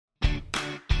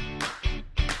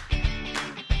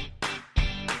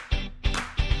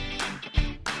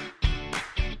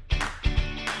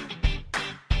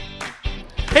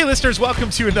Hey listeners,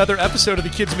 welcome to another episode of the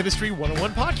Kids Ministry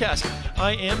 101 podcast.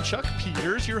 I am Chuck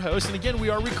Peters, your host, and again, we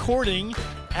are recording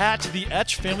at the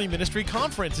Etch Family Ministry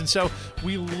Conference. And so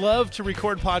we love to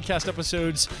record podcast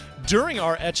episodes during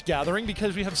our Etch gathering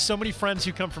because we have so many friends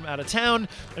who come from out of town,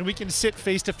 and we can sit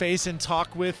face to face and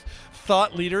talk with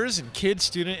thought leaders in kids,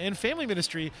 student, and family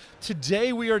ministry.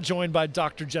 Today we are joined by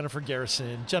Dr. Jennifer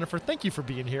Garrison. Jennifer, thank you for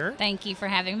being here. Thank you for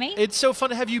having me. It's so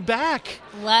fun to have you back.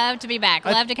 Love to be back.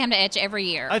 Love to come to Etch every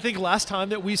year. I think last time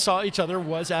that we saw each other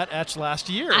was at Etch last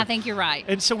year. I think you're right.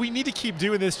 And so we need to keep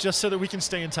doing this just so that we can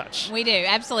stay in touch. We do,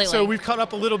 absolutely. So we've caught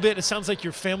up a little bit. It sounds like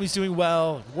your family's doing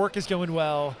well, work is going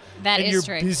well. That is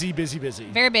true. And you're busy.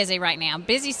 Very busy right now.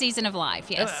 Busy season of life,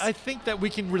 yes. And I think that we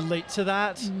can relate to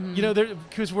that, you know,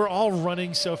 because we're all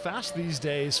running so fast these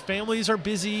days. Families are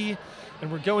busy,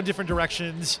 and we're going different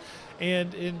directions,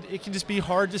 and it can just be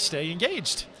hard to stay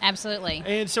engaged. Absolutely.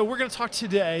 And so we're going to talk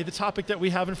today. The topic that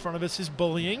we have in front of us is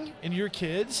bullying in your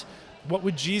kids. What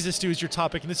would Jesus do is your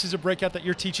topic, and this is a breakout that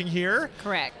you're teaching here.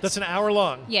 Correct. That's an hour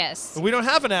long. Yes. But we don't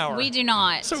have an hour. We do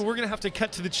not. So we're going to have to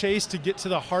cut to the chase to get to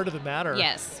the heart of the matter.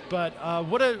 Yes. But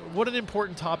what an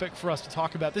important topic for us to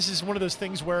talk about. This is one of those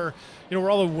things where, you know,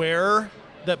 we're all aware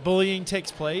that bullying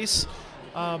takes place.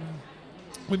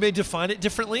 We may define it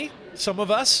differently, some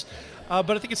of us, but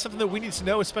I think it's something that we need to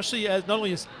know, especially as not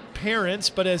only as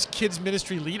parents, but as kids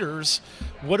ministry leaders.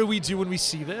 What do we do when we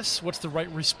see this? What's the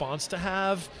right response to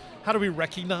have? How do we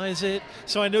recognize it?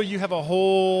 So I know you have a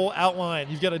whole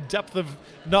outline. You've got a depth of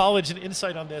knowledge and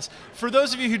insight on this. For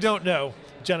those of you who don't know,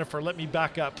 Jennifer, let me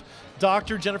back up.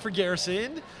 Dr. Jennifer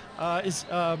Garrison is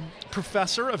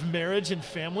professor of marriage and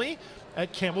family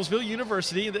at Campbellsville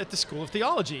University at the School of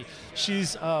Theology.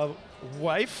 She's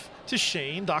wife to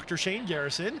Shane, Dr. Shane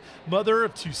Garrison, mother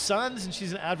of 2 sons, and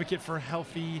she's an advocate for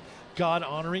healthy,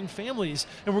 God-honoring families.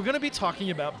 And we're going to be talking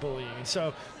about bullying. And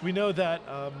so we know that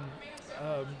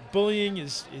bullying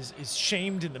is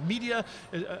shamed in the media.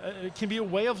 It can be a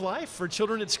way of life for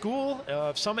children at school,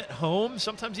 some at home,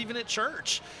 sometimes even at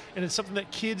church. And it's something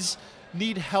that kids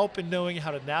need help in knowing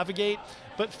how to navigate,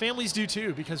 but families do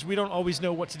too, because we don't always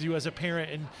know what to do as a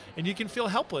parent, and you can feel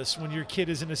helpless when your kid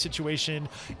is in a situation,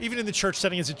 even in the church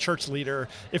setting as a church leader.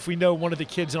 If we know one of the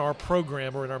kids in our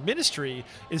program or in our ministry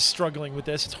is struggling with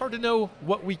this, it's hard to know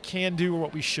what we can do or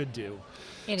what we should do.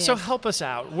 So help us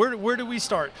out. Where do we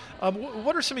start?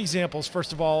 What are some examples,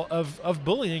 first of all, of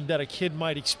bullying that a kid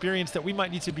might experience that we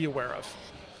might need to be aware of?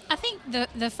 I think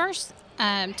the first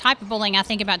type of bullying I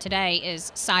think about today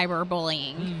is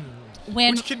cyberbullying.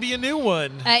 Which can be a new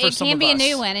one for some of us. It can be a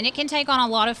new one, and it can take on a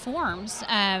lot of forms.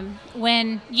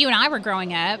 When you and I were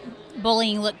growing up,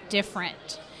 bullying looked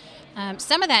different.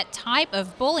 Some of that type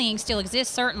of bullying still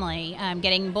exists, certainly.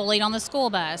 Getting bullied on the school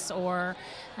bus, or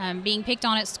being picked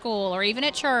on at school, or even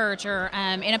at church, or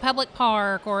in a public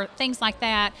park, or things like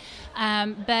that.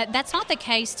 But that's not the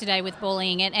case today with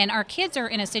bullying, and our kids are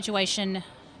in a situation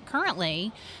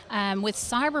currently with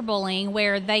cyberbullying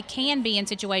where they can be in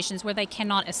situations where they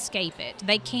cannot escape it.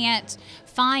 They can't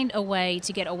find a way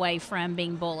to get away from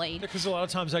being bullied. Because a lot of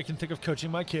times I can think of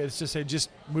coaching my kids to say, just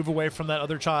move away from that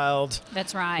other child.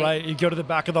 That's right. Right? You go to the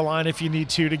back of the line if you need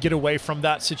to get away from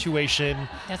that situation.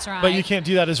 That's right. But you can't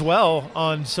do that as well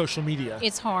on social media.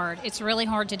 It's hard. It's really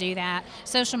hard to do that.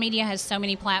 Social media has so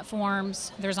many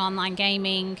platforms. There's online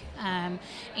gaming, and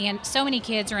so many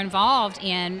kids are involved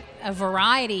in a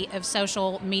variety of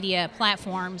social media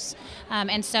platforms.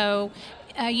 And so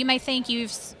you may think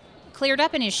you've cleared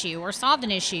up an issue or solved an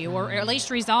issue or at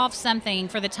least resolved something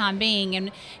for the time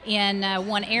being in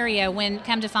one area, when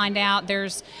come to find out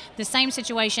there's the same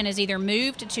situation is either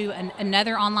moved to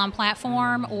another online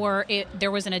platform, or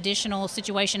there was an additional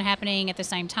situation happening at the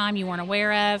same time you weren't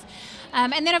aware of.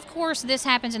 And then, of course, this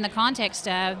happens in the context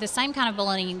of the same kind of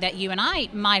bullying that you and I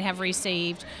might have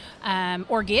received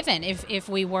or given if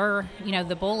we were,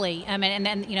 the bully. And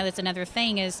then, that's another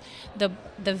thing is the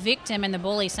victim and the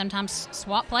bully sometimes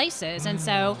swap places. And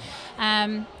so,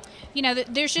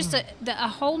 there's just a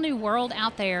whole new world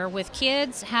out there with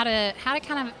kids, how to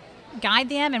kind of guide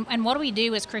them. And what do we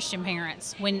do as Christian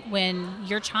parents when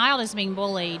your child is being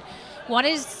bullied? What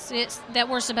is it that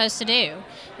we're supposed to do?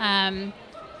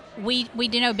 We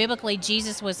do know biblically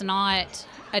Jesus was not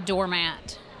a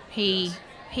doormat. He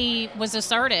was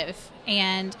assertive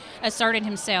and asserted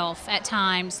himself at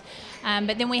times.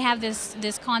 But then we have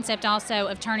this concept also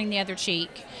of turning the other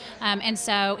cheek. And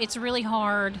so it's a really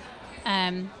hard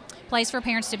place for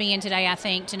parents to be in today, I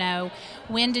think, to know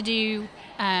when to do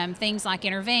things like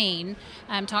intervene,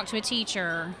 talk to a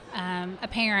teacher, a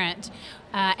parent,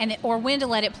 or when to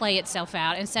let it play itself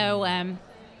out. And so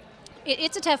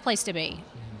it's a tough place to be.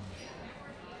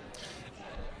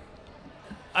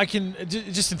 I can,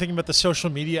 just in thinking about the social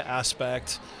media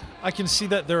aspect, I can see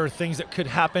that there are things that could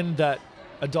happen that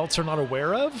adults are not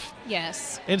aware of.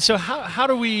 Yes. And so how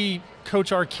do we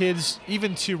coach our kids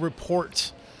even to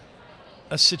report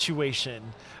a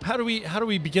situation? How do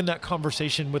we begin that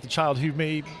conversation with a child who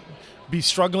may be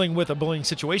struggling with a bullying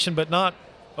situation but not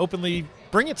openly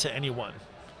bring it to anyone?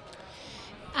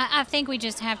 I think we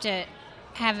just have to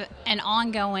have an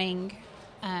ongoing,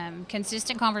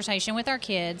 consistent conversation with our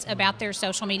kids about their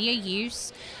social media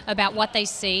use, about what they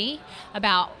see,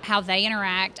 about how they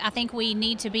interact. I think we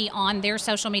need to be on their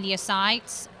social media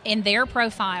sites, in their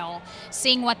profile,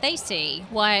 seeing what they see,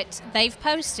 what they've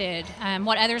posted,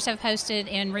 what others have posted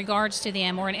in regards to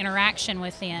them or in interaction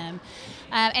with them.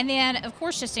 And then, of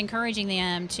course, just encouraging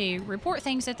them to report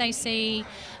things that they see,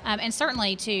 and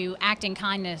certainly to act in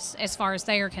kindness as far as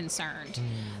they are concerned.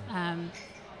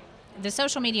 The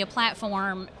social media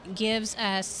platform gives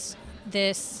us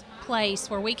this place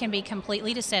where we can be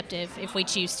completely deceptive if we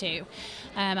choose to.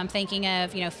 I'm thinking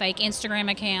of, fake Instagram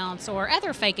accounts or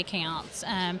other fake accounts.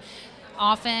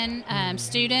 Often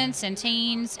students and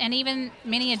teens and even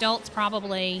many adults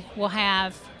probably will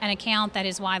have an account that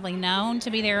is widely known to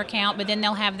be their account, but then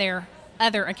they'll have their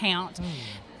other account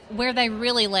where they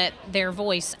really let their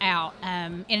voice out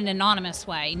in an anonymous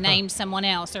way, name someone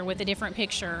else or with a different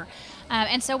picture.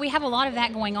 And so we have a lot of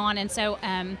that going on. And so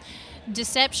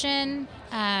deception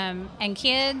and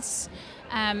kids,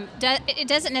 it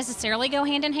doesn't necessarily go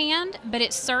hand in hand, but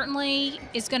it certainly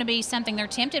is going to be something they're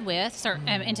tempted with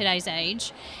in today's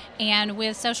age. And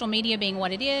with social media being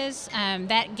what it is,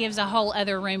 that gives a whole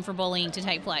other room for bullying to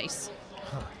take place.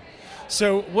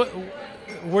 So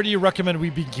where do you recommend we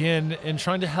begin in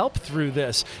trying to help through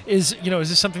this? Is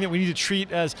this something that we need to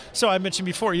treat as, so I mentioned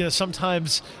before,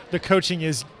 sometimes the coaching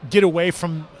is get away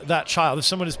from that child. If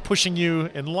someone is pushing you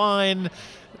in line,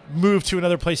 move to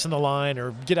another place in the line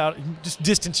or get out, just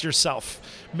distance yourself.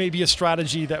 Maybe a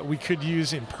strategy that we could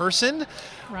use in person.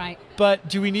 Right. But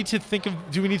do we need to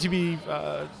be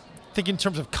think in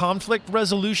terms of conflict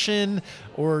resolution,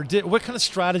 or what kind of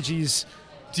strategies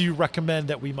do you recommend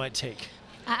that we might take?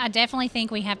 I definitely think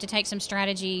we have to take some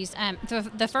strategies.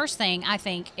 The first thing I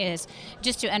think is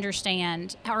just to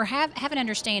understand or have an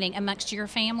understanding amongst your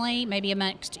family, maybe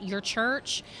amongst your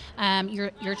church,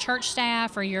 your church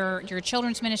staff or your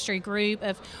children's ministry group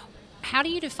of how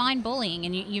do you define bullying?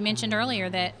 And you mentioned earlier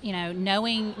that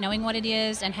knowing what it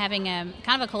is and having a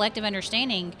kind of a collective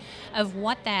understanding of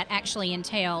what that actually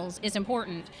entails is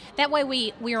important. That way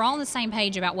we are all on the same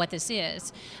page about what this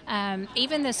is.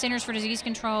 Even the Centers for Disease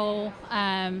Control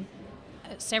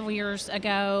several years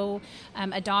ago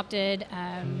adopted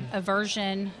a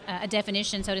version, a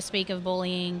definition, so to speak, of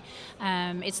bullying.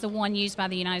 It's the one used by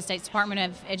the United States Department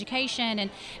of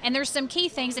Education, and there's some key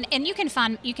things, and you can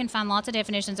find lots of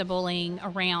definitions of bullying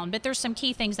around, but there's some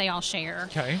key things they all share.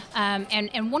 Okay.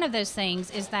 And one of those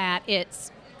things is that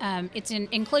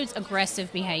includes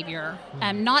aggressive behavior,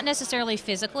 not necessarily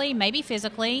physically, maybe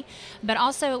physically, but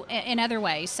also in other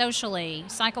ways, socially,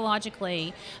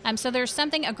 psychologically. So there's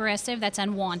something aggressive that's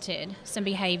unwanted, some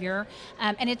behavior,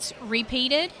 and it's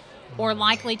repeated or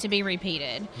likely to be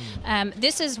repeated.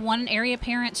 This is one area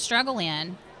parents struggle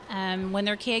in. When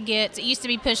their kid it used to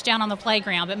be pushed down on the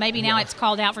playground, but maybe now it's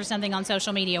called out for something on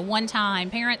social media one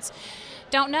time. Parents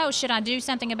don't know, should I do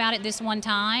something about it this one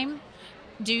time?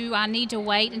 Do I need to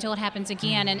wait until it happens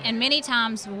again? And many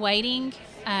times waiting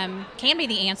can be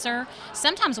the answer.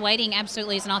 Sometimes waiting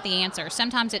absolutely is not the answer.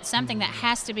 Sometimes it's something that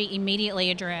has to be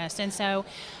immediately addressed. And so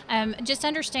just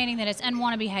understanding that it's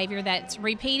unwanted behavior that's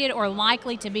repeated or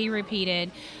likely to be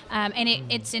repeated, and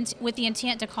it's with the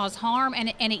intent to cause harm, and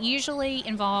it usually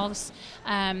involves,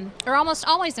 or almost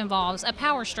always involves, a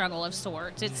power struggle of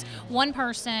sorts. It's one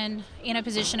person in a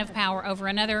position of power over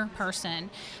another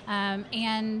person.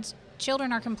 And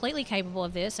children are completely capable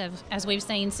of this, as we've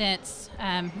seen since,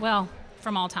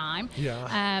 from all time.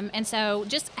 Yeah. And so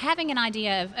just having an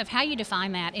idea of how you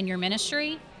define that in your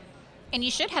ministry, and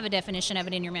you should have a definition of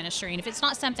it in your ministry. And if it's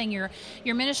not something your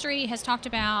ministry has talked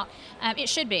about, it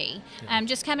should be.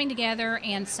 Just coming together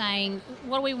and saying,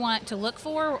 what do we want to look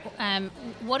for?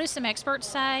 What do some experts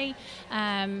say?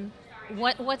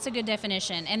 What's a good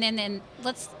definition? And then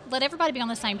let's let everybody be on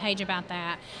the same page about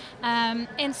that.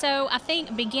 And so I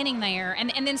think beginning there,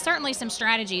 and then certainly some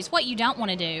strategies, what you don't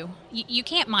want to do. You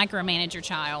can't micromanage your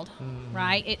child,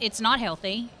 right? It's not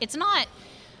healthy. It's not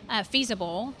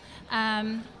feasible.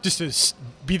 Just to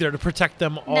be there to protect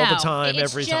them all the time,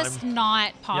 every time. It's just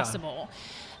not possible.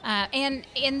 And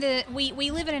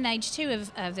we live in an age too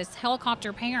of this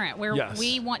helicopter parent where Yes.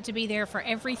 we want to be there for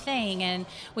everything and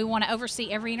we want to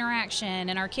oversee every interaction,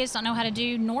 and our kids don't know how to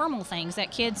do normal things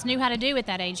that kids knew how to do at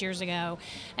that age years ago.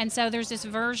 And so there's this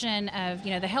version of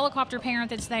the helicopter parent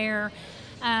that's there.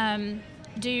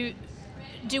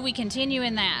 Do we continue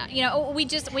in that?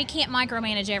 We can't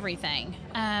micromanage everything.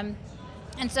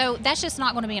 And so that's just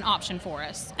not going to be an option for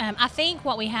us. I think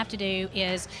what we have to do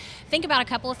is think about a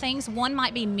couple of things. One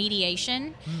might be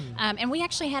mediation. And we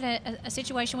actually had a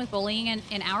situation with bullying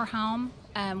in our home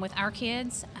with our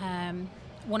kids.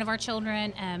 One of our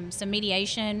children, some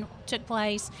mediation took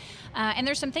place. And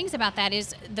there's some things about that.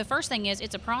 The first thing is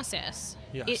it's a process.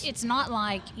 Yes. It's not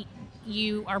like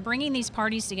you are bringing these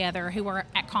parties together who are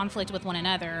at conflict with one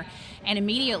another, and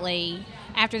immediately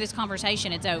after this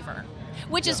conversation, it's over.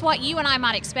 Which is what you and I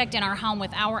might expect in our home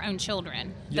with our own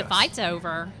children. Yes. The fight's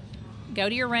over. Go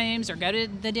to your rooms or go to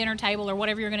the dinner table or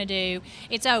whatever you're going to do.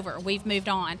 It's over. We've moved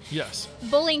on. Yes.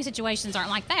 Bullying situations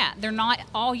aren't like that. They're not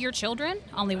all your children.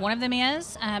 Only one of them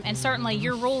is. And certainly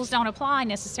your rules don't apply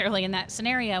necessarily in that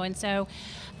scenario. And so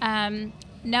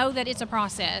know that it's a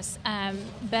process.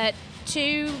 But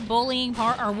two bullying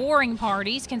or warring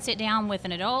parties can sit down with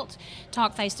an adult,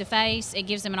 talk face to face. It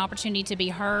gives them an opportunity to be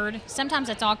heard. Sometimes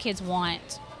that's all kids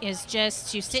want, is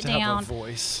just to sit down. Have a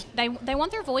voice. They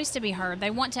want their voice to be heard.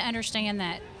 They want to understand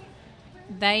that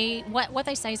what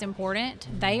they say is important.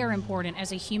 They are important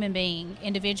as a human being,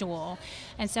 individual,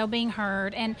 and so being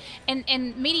heard. And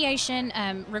mediation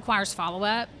requires follow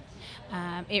up.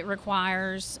 It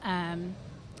requires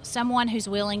someone who's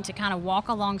willing to kind of walk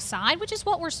alongside, which is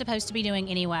what we're supposed to be doing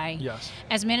anyway. Yes.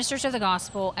 As ministers of the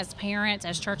gospel, as parents,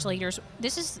 as church leaders,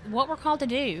 this is what we're called to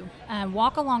do.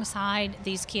 Walk alongside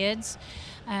these kids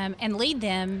and lead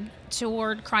them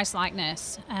toward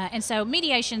Christ-likeness. And so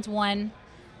mediation's one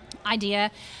idea.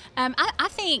 I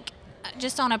think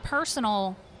just on a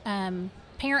personal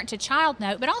parent-to-child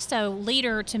note, but also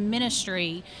leader to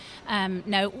ministry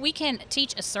note, we can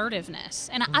teach assertiveness.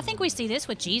 And I think we see this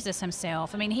with Jesus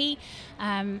himself. I mean,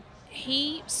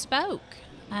 he spoke.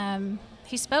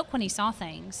 He spoke when he saw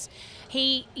things.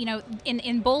 He,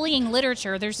 in bullying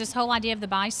literature, there's this whole idea of the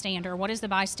bystander. What does the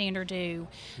bystander do?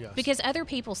 Yes. Because other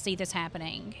people see this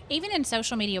happening. Even in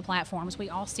social media platforms, we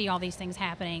all see all these things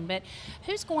happening. But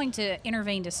who's going to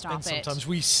intervene to stop And it? sometimes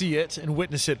we see it and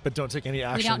witness it, but don't take any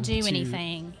action. We don't do to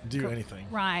anything. Do anything.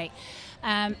 Right.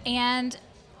 And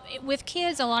with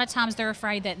kids, a lot of times they're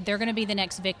afraid that they're going to be the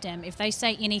next victim. If they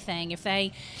say anything, if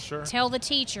they Sure. tell the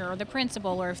teacher or the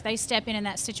principal, or if they step in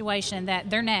that situation, that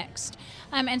they're next.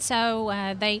 And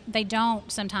so they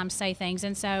don't sometimes say things.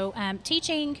 And so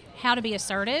teaching how to be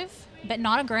assertive but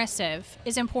not aggressive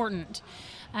is important.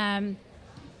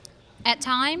 At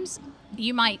times,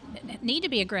 you might need to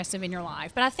be aggressive in your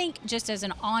life, but I think just as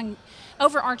an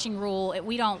overarching rule,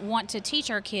 we don't want to teach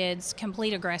our kids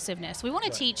complete aggressiveness. We want to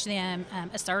teach them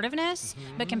assertiveness,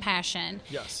 but compassion,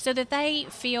 Yes. so that they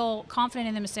feel confident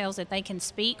in themselves that they can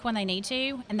speak when they need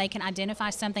to, and they can identify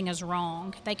something as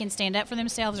wrong. They can stand up for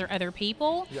themselves or other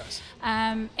people, Yes.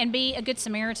 and be a good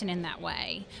Samaritan in that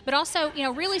way. But also,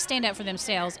 really stand up for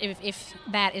themselves if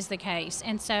that is the case.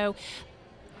 And so,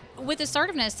 with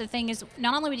assertiveness, the thing is,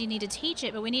 not only do we need to teach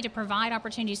it, but we need to provide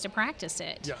opportunities to practice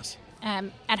it. Yes.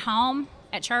 At home,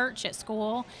 at church, at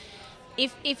school.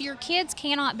 If your kids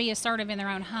cannot be assertive in their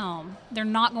own home, they're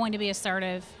not going to be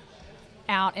assertive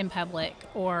out in public,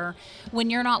 or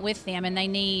when you're not with them and they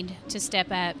need to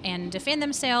step up and defend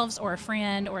themselves, or a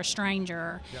friend or a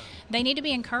stranger. Yeah. They need to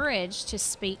be encouraged to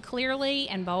speak clearly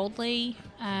and boldly,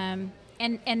 and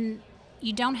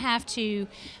you don't have to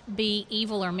be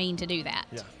evil or mean to do that.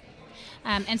 Yeah.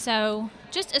 And so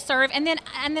just assertive. And then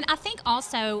I think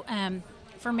also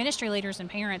for ministry leaders and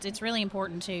parents, it's really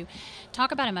important to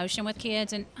talk about emotion with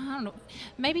kids. And I don't know,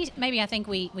 maybe I think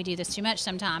we do this too much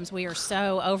sometimes. We are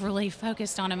so overly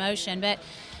focused on emotion. But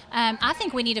I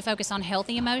think we need to focus on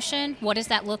healthy emotion. What does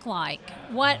that look like?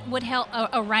 What would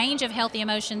a range of healthy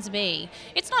emotions be?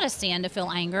 It's not a sin to feel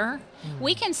anger.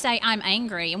 We can say, I'm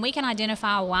angry, and we can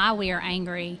identify why we are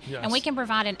angry, Yes. and we can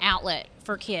provide an outlet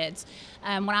for kids.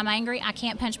 When I'm angry, I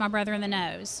can't punch my brother in the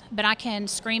nose, but I can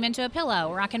scream into a pillow,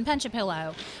 or I can punch a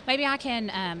pillow. Maybe I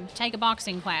can take a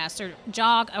boxing class or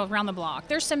jog around the block.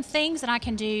 There's some things that I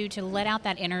can do to let out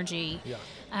that energy. Yeah.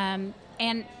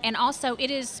 And also,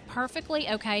 it is perfectly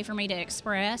okay for me to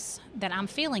express that I'm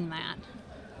feeling that.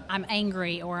 I'm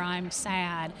angry, or I'm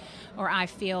sad, or I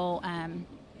feel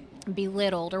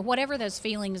belittled, or whatever those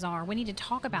feelings are. We need to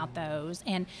talk about those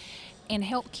and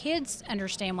help kids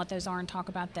understand what those are and talk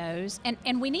about those.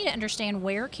 And we need to understand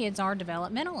where kids are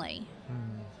developmentally.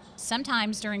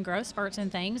 sometimes during growth spurts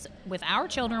and things, with our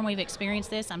children, we've experienced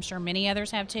this. I'm sure many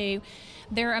others have too.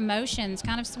 Their emotions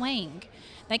kind of swing.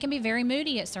 They can be very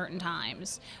moody at certain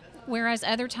times, whereas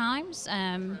other times,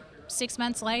 6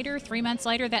 months later, 3 months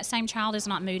later, that same child is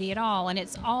not moody at all, and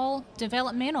it's all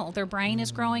developmental. Their brain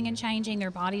is growing and changing,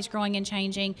 their body's growing and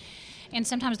changing, and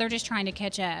sometimes they're just trying to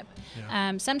catch up.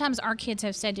 Yeah. Sometimes our kids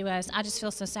have said to us, I just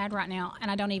feel so sad right now, and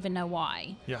I don't even know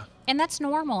why. Yeah. And that's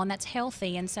normal, and that's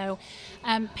healthy, and so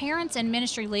parents and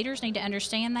ministry leaders need to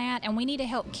understand that, and we need to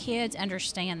help kids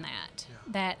understand that,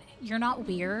 that you're not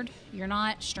weird, you're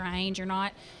not strange, you're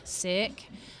not sick.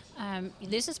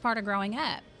 This is part of growing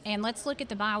up. And let's look at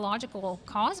the biological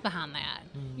cause behind that.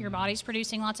 Your body's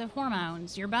producing lots of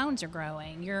hormones. Your bones are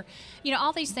growing.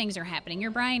 All these things are happening. Your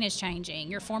brain is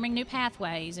changing. You're forming new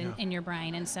pathways in your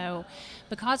brain. And so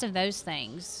because of those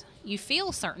things, you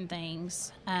feel certain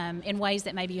things in ways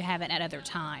that maybe you haven't at other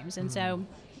times. And so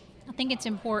I think it's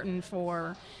important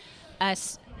for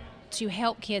us to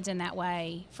help kids in that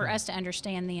way, for us to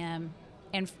understand them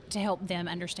and to help them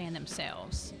understand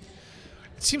themselves.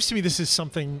 It seems to me this is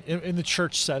something in the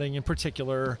church setting in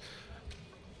particular,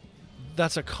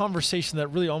 that's a conversation that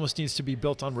really almost needs to be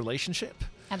built on relationship.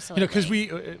 Absolutely. Because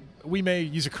we may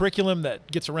use a curriculum that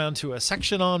gets around to a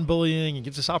section on bullying and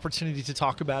gives us opportunity to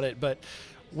talk about it, but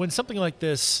when something like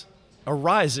this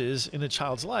arises in a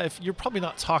child's life, you're probably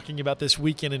not talking about this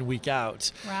week in and week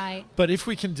out. Right. But if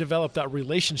we can develop that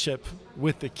relationship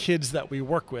with the kids that we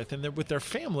work with and with their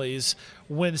families,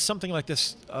 when something like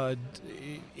this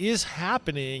is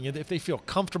happening, and if they feel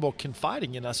comfortable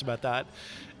confiding in us about that,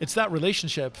 it's that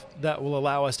relationship that will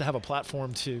allow us to have a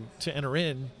platform to enter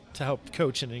in to help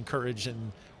coach and encourage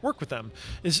and work with them.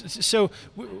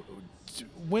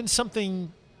 When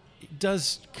something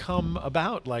does come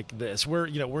about like this, where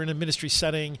we're in a ministry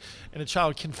setting and a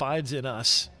child confides in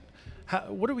us,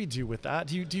 what do we do with that?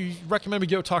 Do you recommend we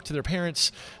go talk to their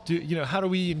parents? How do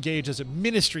we engage as a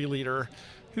ministry leader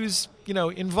who's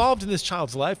involved in this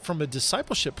child's life from a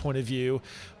discipleship point of view?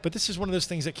 But this is one of those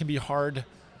things that can be hard.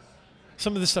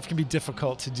 Some of this stuff can be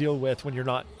difficult to deal with when you're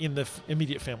not in the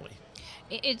immediate family.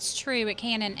 It's true, it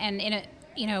can, and in a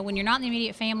when you're not in the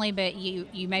immediate family, but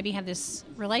you maybe have this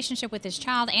relationship with this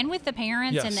child and with the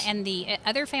parents, yes, and the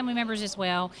other family members as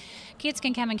well, kids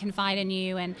can come and confide in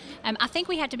you. And I think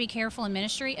we have to be careful in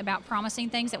ministry about promising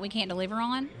things that we can't deliver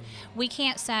on. We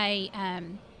can't say,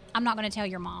 I'm not going to tell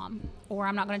your mom, or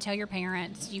I'm not going to tell your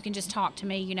parents. You can just talk to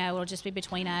me, it'll just be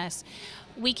between us.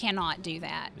 We cannot do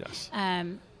that. Yes.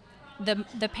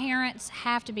 The parents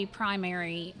have to be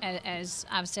primary, as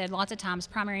I've said lots of times,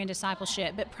 primary in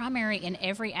discipleship, but primary in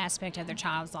every aspect of their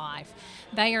child's life.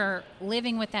 They are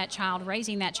living with that child,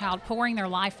 raising that child, pouring their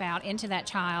life out into that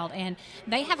child, and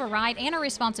they have a right and a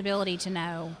responsibility to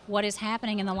know what is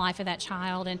happening in the life of that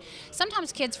child. And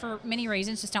sometimes kids, for many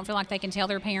reasons, just don't feel like they can tell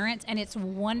their parents, and it's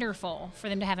wonderful for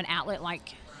them to have an outlet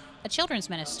like a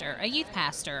children's minister, a youth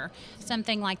pastor,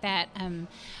 something like that.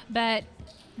 But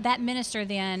that minister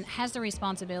then has the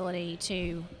responsibility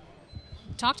to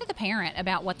talk to the parent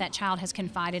about what that child has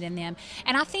confided in them.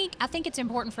 And I think it's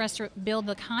important for us to build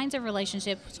the kinds of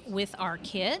relationships with our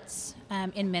kids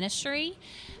in ministry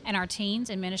and our teens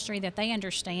in ministry that they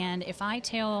understand. If I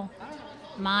tell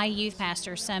my youth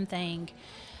pastor something,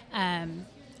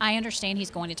 I understand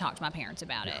he's going to talk to my parents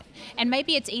about it. And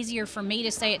maybe it's easier for me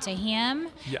to say it to him,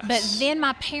 yes, but then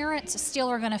my parents still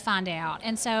are going to find out.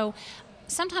 And so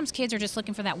sometimes kids are just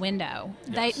looking for that window.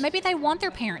 Yes. Maybe they want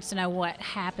their parents to know what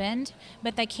happened,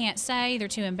 but they can't say, they're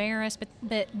too embarrassed,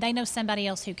 but they know somebody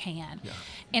else who can. Yeah.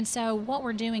 And so what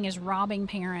we're doing is robbing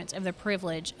parents of the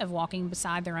privilege of walking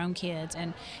beside their own kids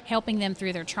and helping them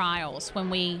through their trials when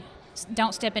we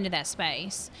don't step into that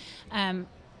space.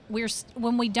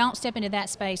 When we don't step into that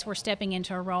space, we're stepping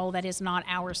into a role that is not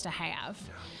ours to have.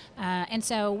 Yeah. And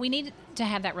so we need to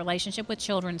have that relationship with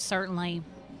children, certainly,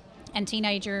 and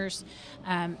teenagers.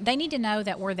 They need to know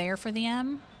that we're there for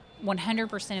them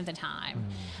 100% of the time.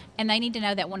 Mm. And they need to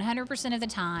know that 100% of the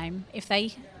time, if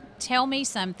they tell me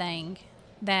something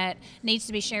that needs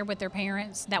to be shared with their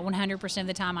parents, that 100% of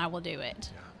the time I will do it.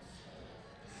 Yeah.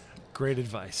 Great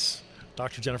advice.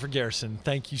 Dr. Jennifer Garrison,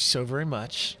 thank you so very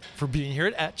much for being here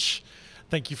at Etch.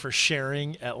 Thank you for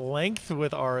sharing at length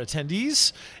with our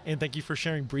attendees, and thank you for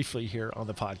sharing briefly here on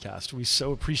the podcast. We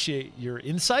so appreciate your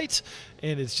insight,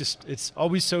 and it's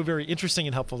always so very interesting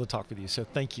and helpful to talk with you. So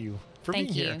thank you for being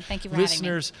here. Thank you for having me.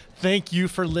 Listeners, thank you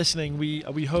for listening.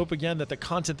 We hope, again, that the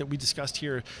content that we discussed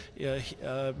here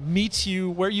meets you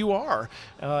where you are.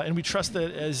 And we trust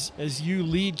that as you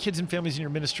lead kids and families in your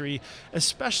ministry,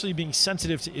 especially being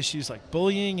sensitive to issues like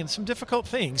bullying and some difficult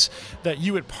things, that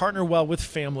you would partner well with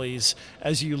families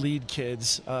as you lead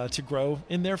kids to grow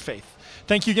in their faith.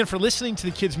 Thank you again for listening to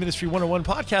the Kids Ministry 101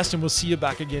 podcast, and we'll see you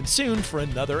back again soon for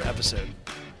another episode.